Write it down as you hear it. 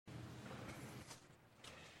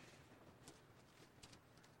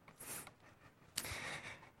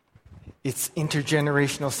It's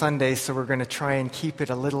Intergenerational Sunday, so we're going to try and keep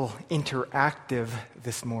it a little interactive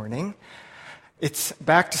this morning. It's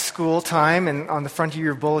back to school time, and on the front of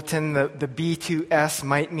your bulletin, the B2S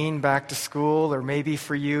might mean back to school, or maybe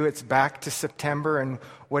for you it's back to September and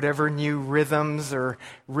whatever new rhythms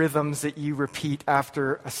that you repeat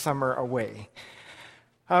after a summer away.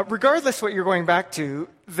 Regardless what you're going back to,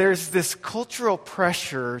 there's this cultural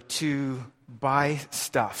pressure to buy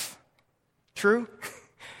stuff. True?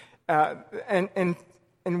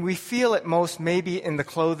 And we feel it most maybe in the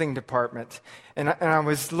clothing department. And I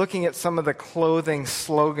was looking at some of the clothing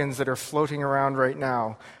slogans that are floating around right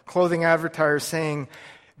now. Clothing advertisers saying,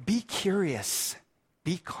 be curious,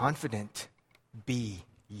 be confident, be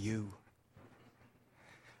you.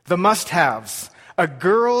 The must-haves, a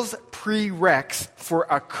girl's prereqs for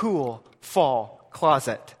a cool fall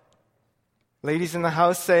closet. Ladies in the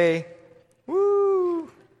house say, woo!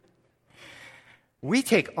 We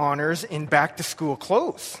take honors in back-to-school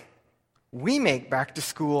clothes. We make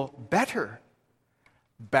back-to-school better.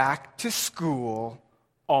 Back to school,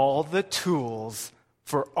 all the tools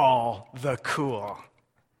for all the cool.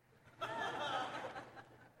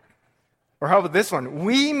 Or how about this one?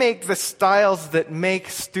 We make the styles that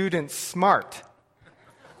make students smart.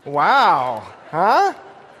 Wow, huh?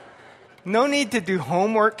 No need to do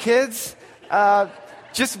homework, kids.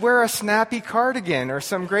 Just wear a snappy cardigan or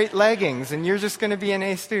some great leggings, and you're just going to be an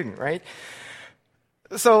A student, right?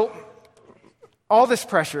 So, all this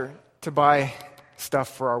pressure to buy stuff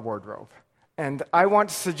for our wardrobe. And I want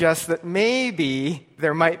to suggest that maybe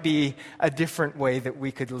there might be a different way that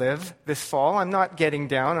we could live this fall. I'm not getting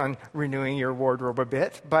down on renewing your wardrobe a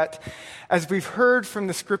bit, but as we've heard from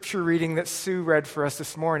the scripture reading that Sue read for us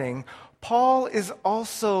this morning, Paul is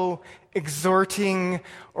also exhorting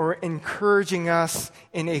or encouraging us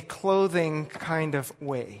in a clothing kind of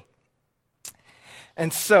way.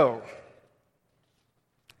 And so,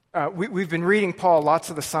 we've been reading Paul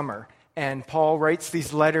lots of the summer, and Paul writes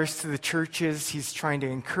these letters to the churches. He's trying to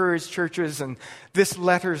encourage churches, and this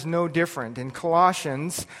letter is no different. In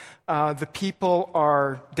Colossians, the people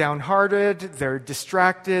are downhearted, they're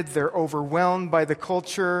distracted, they're overwhelmed by the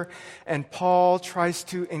culture, and Paul tries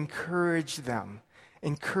to encourage them,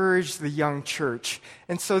 encourage the young church.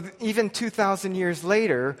 And so even 2,000 years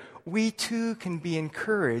later, we too can be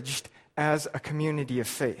encouraged as a community of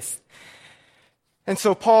faith. And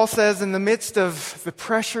so Paul says, in the midst of the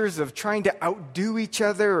pressures of trying to outdo each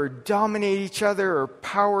other or dominate each other or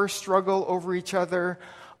power struggle over each other,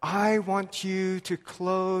 I want you to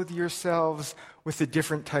clothe yourselves with a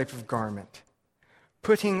different type of garment,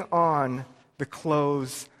 putting on the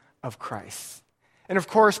clothes of Christ. And of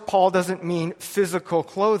course, Paul doesn't mean physical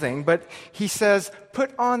clothing, but he says,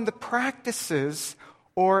 put on the practices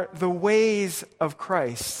or the ways of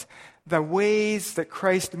Christ, the ways that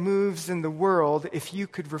Christ moves in the world. If you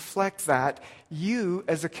could reflect that, you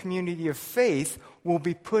as a community of faith will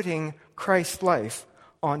be putting Christ's life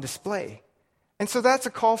on display. And so that's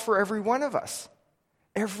a call for every one of us.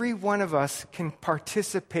 Every one of us can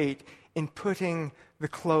participate in putting the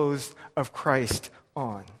clothes of Christ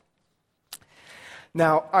on.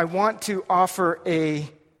 Now, I want to offer a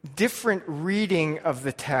different reading of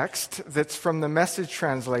the text that's from the Message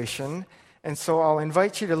translation. And so I'll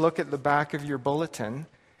invite you to look at the back of your bulletin,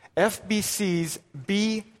 FBC's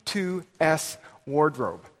B2S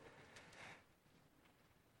wardrobe.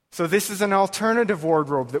 So this is an alternative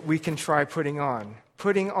wardrobe that we can try putting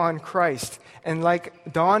on Christ. And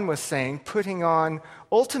like Don was saying, putting on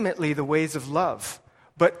ultimately the ways of love.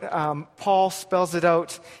 But Paul spells it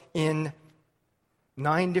out in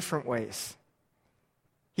 9 different ways.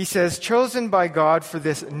 He says, chosen by God for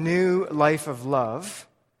this new life of love,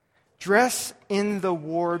 dress in the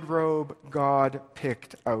wardrobe God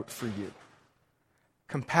picked out for you.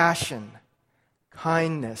 Compassion,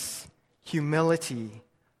 kindness, humility,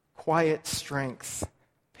 quiet strength,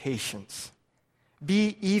 patience.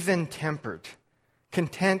 Be even-tempered,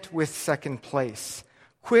 content with second place,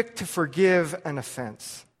 quick to forgive an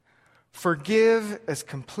offense. Forgive as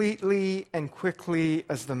completely and quickly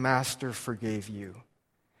as the Master forgave you.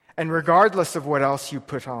 And regardless of what else you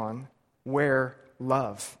put on, wear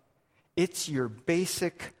love. It's your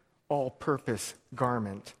basic, all-purpose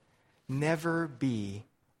garment. Never be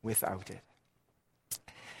without it.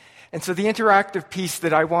 And so the interactive piece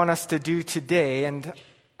that I want us to do today, and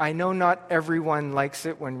I know not everyone likes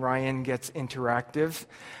it when Ryan gets interactive.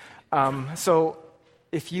 So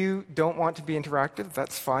if you don't want to be interactive,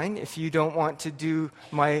 that's fine. If you don't want to do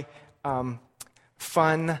my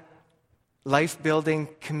fun, life-building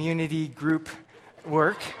community group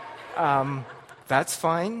work, that's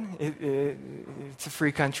fine. It's a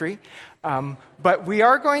free country. But we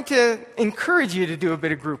are going to encourage you to do a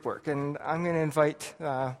bit of group work. And I'm going to invite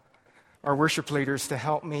our worship leaders to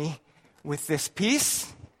help me with this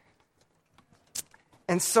piece.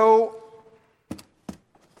 And so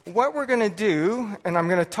what we're going to do, and I'm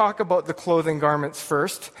going to talk about the clothing garments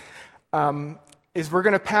first, is we're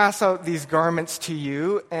going to pass out these garments to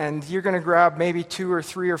you, and you're going to grab maybe 2 or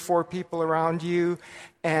 3 or 4 people around you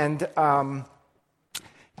and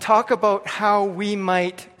talk about how we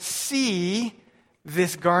might see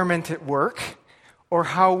this garment at work, or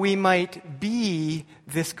how we might be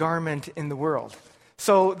this garment in the world.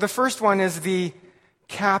 So the first one is the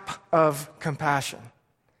cap of compassion.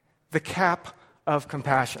 The cap of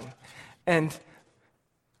compassion. And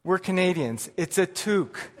we're Canadians. It's a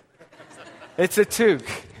toque. It's a toque.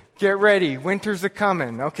 Get ready. Winter's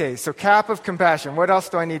a-coming. Okay, so cap of compassion. What else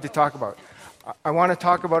do I need to talk about? I want to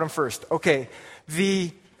talk about them first. Okay,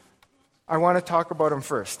 I want to talk about them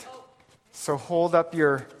first. So hold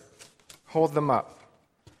them up.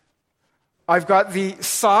 I've got the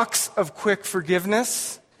socks of quick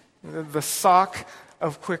forgiveness. The sock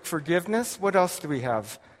of quick forgiveness. What else do we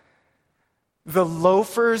have? The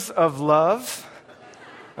loafers of love.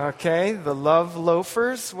 Okay, the love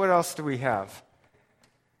loafers. What else do we have?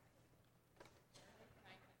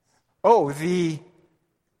 Oh, the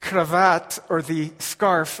cravat or the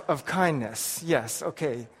scarf of kindness. Yes,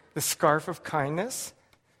 okay, the scarf of kindness.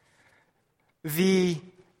 The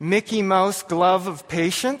Mickey Mouse glove of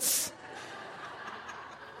patience.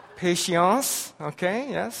 Patience.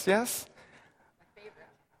 Okay, yes.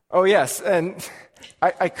 Oh, yes, and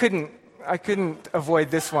I couldn't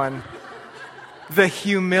avoid this one. The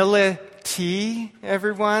humility,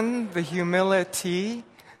 everyone. The humility.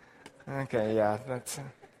 Okay, yeah, that's...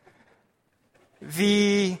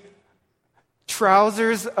 The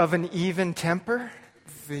trousers of an even temper.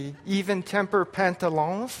 The even temper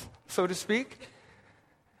pantalons, so to speak.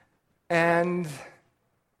 And...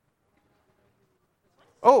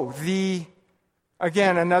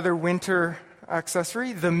 again, another winter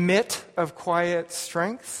accessory. The mitt of quiet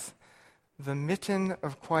strength. The mitten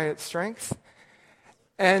of quiet strength.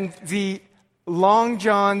 And the long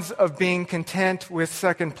johns of being content with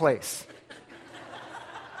second place.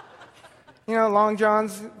 You know, long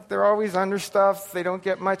johns, they're always under stuff. They don't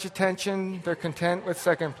get much attention. They're content with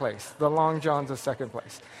second place. The long johns of second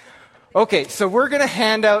place. Okay, so we're going to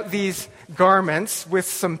hand out these garments with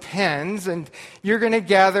some pens, and you're going to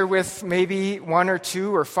gather with maybe 1 or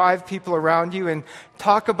 2 or 5 people around you and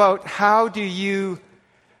talk about how do you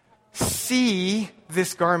see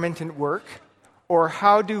this garment at work, or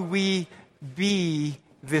how do we be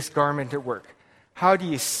this garment at work? How do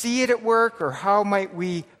you see it at work, or how might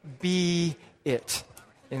we be it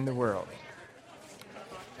in the world?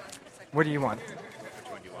 What do you want?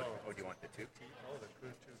 Which one do you want? Oh, do you want the 2?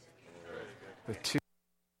 The 2.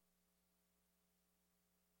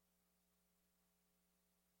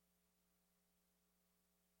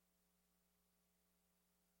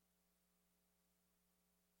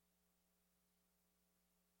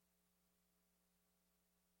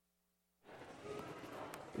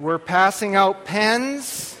 We're passing out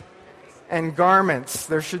pens and garments.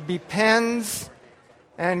 There should be pens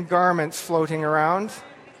and garments floating around.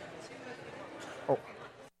 Oh.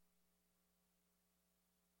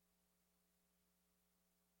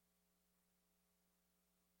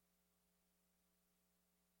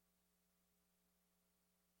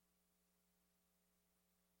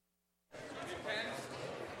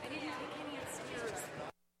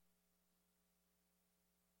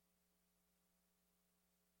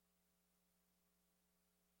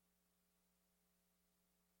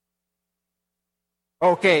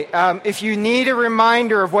 Okay, if you need a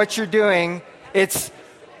reminder of what you're doing, it's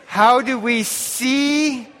how do we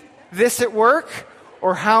see this at work,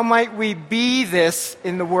 or how might we be this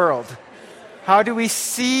in the world? How do we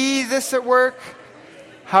see this at work?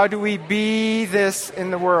 How do we be this in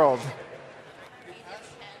the world?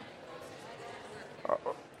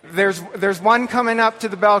 There's one coming up to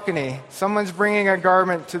the balcony. Someone's bringing a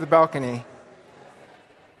garment to the balcony.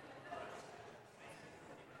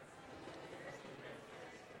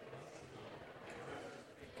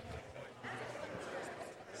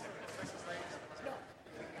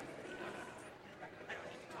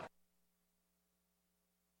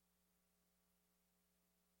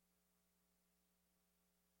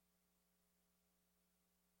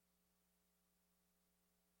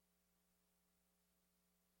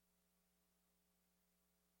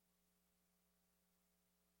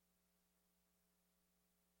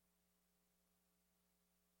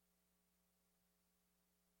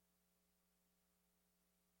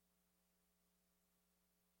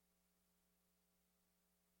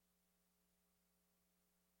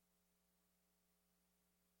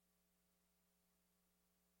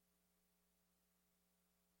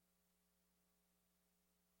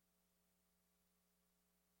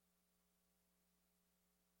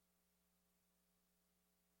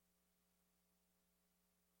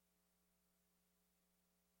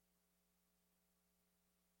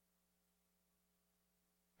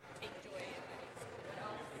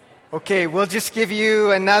 Okay, we'll just give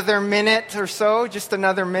you another minute or so, just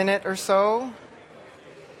another minute or so.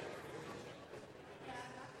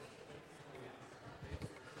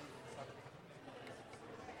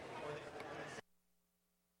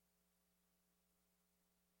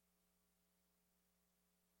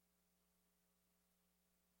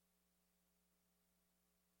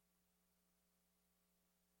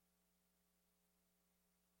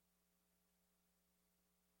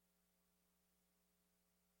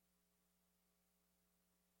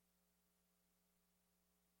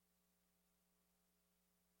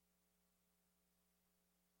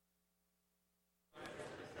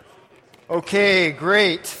 Okay,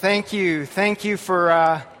 great. Thank you. Thank you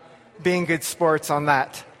for being good sports on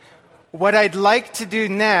that. What I'd like to do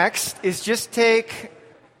next is just take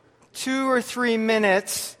 2 or 3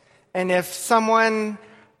 minutes, and if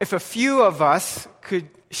a few of us could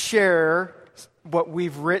share what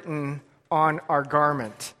we've written on our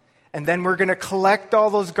garment. And then we're going to collect all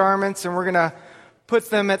those garments and we're going to put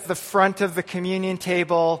them at the front of the communion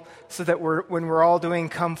table so that when we're all doing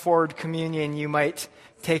Come Forward Communion, you might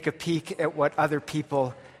take a peek at what other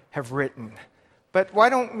people have written. But why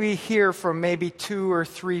don't we hear from maybe 2 or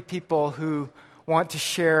 3 people who want to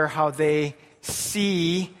share how they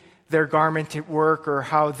see their garment at work or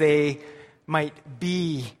how they might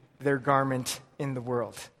be their garment in the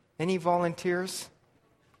world. Any volunteers?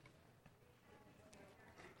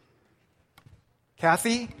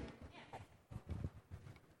 Kathy?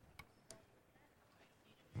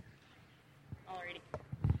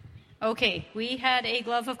 Okay, we had a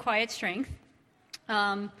glove of quiet strength,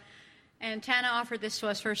 and Tana offered this to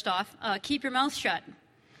us first off. Keep your mouth shut.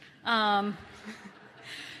 To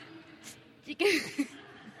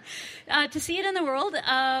see it in the world,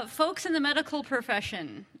 folks in the medical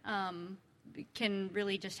profession can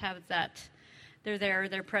really just have that. They're there,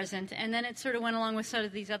 they're present. And then it sort of went along with some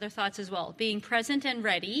of these other thoughts as well. Being present and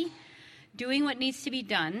ready, doing what needs to be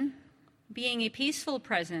done, being a peaceful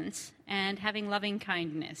presence, and having loving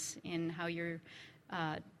kindness in how you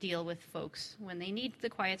deal with folks when they need the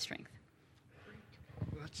quiet strength.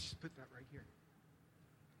 Let's put that right here.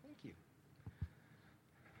 Thank you.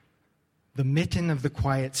 The mitten of the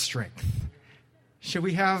quiet strength. Should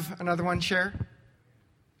we have another one, Cher?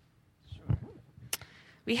 Sure.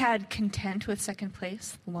 We had content with second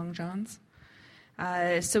place, the Long Johns.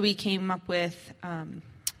 So we came up with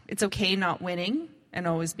it's okay not winning and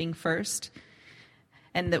always being first.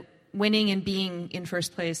 And that winning and being in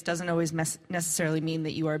first place doesn't always necessarily mean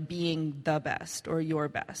that you are being the best or your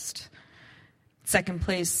best. Second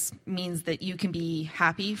place means that you can be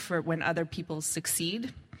happy for when other people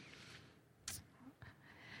succeed.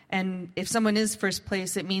 And if someone is first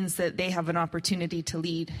place, it means that they have an opportunity to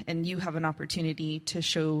lead and you have an opportunity to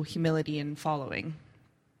show humility in following.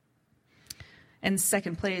 And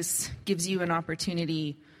second place gives you an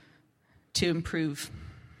opportunity to improve.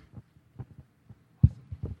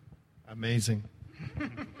 Amazing.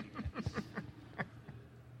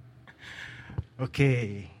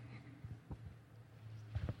 Okay.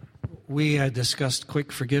 We discussed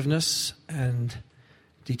quick forgiveness and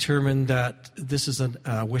determined that this is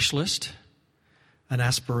a wish list, an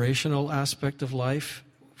aspirational aspect of life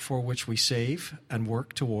for which we save and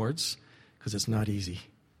work towards, because it's not easy.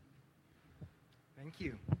 Thank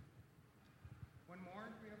you. One more?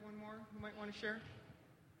 Do we have one more you might want to share?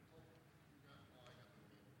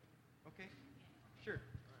 Okay, sure.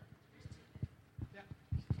 Yeah.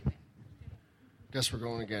 Guess we're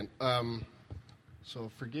going again. So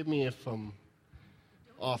forgive me if I'm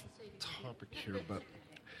off topic here, but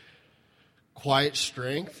quiet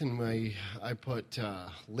strength, and I put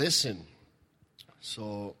listen.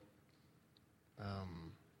 So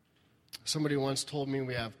somebody once told me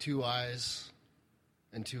we have 2 eyes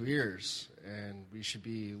and 2 ears, and we should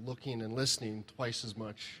be looking and listening twice as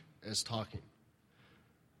much as talking.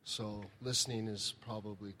 So listening is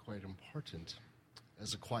probably quite important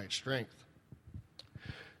as a quiet strength.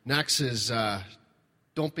 Next is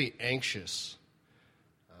don't be anxious.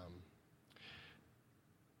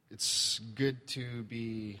 It's good to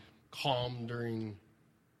be calm during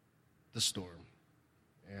the storm,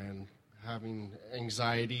 and having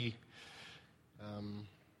anxiety,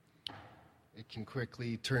 it can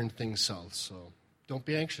quickly turn things south. So don't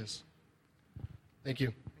be anxious. Thank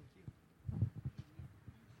you.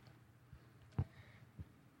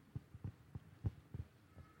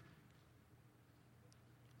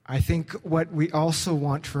 I think what we also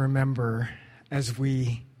want to remember as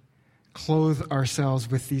we clothe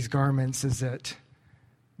ourselves with these garments is that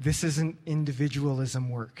this isn't individualism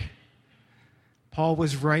work. Paul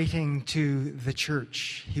was writing to the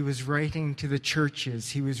church. He was writing to the churches.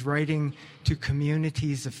 He was writing to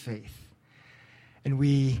communities of faith. And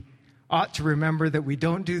we ought to remember that we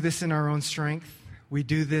don't do this in our own strength. We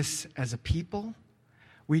do this as a people.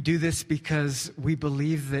 We do this because we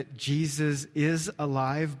believe that Jesus is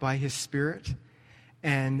alive by his Spirit,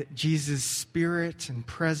 and Jesus' Spirit and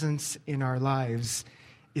presence in our lives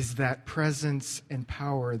is that presence and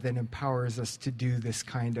power that empowers us to do this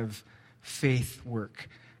kind of faith work,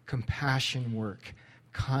 compassion work,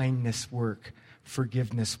 kindness work,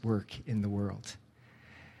 forgiveness work in the world.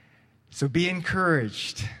 So be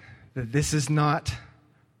encouraged that this is not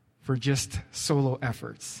for just solo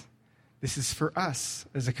efforts. This is for us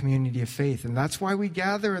as a community of faith. And that's why we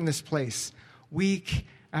gather in this place week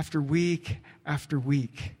after week after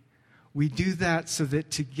week. We do that so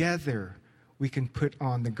that together we can put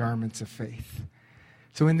on the garments of faith.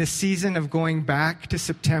 So in this season of going back to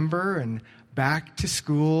September and back to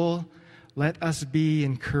school, let us be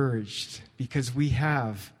encouraged because we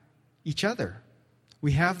have each other.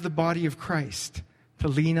 We have the body of Christ to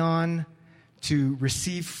lean on, to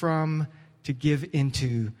receive from, to give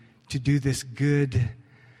into, to do this good,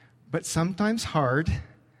 but sometimes hard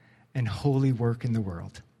and holy work in the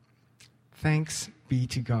world. Thanks be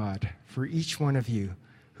to God for each one of you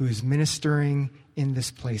who is ministering in this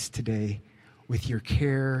place today with your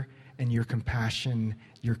care and your compassion,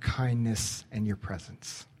 your kindness and your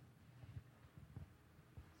presence.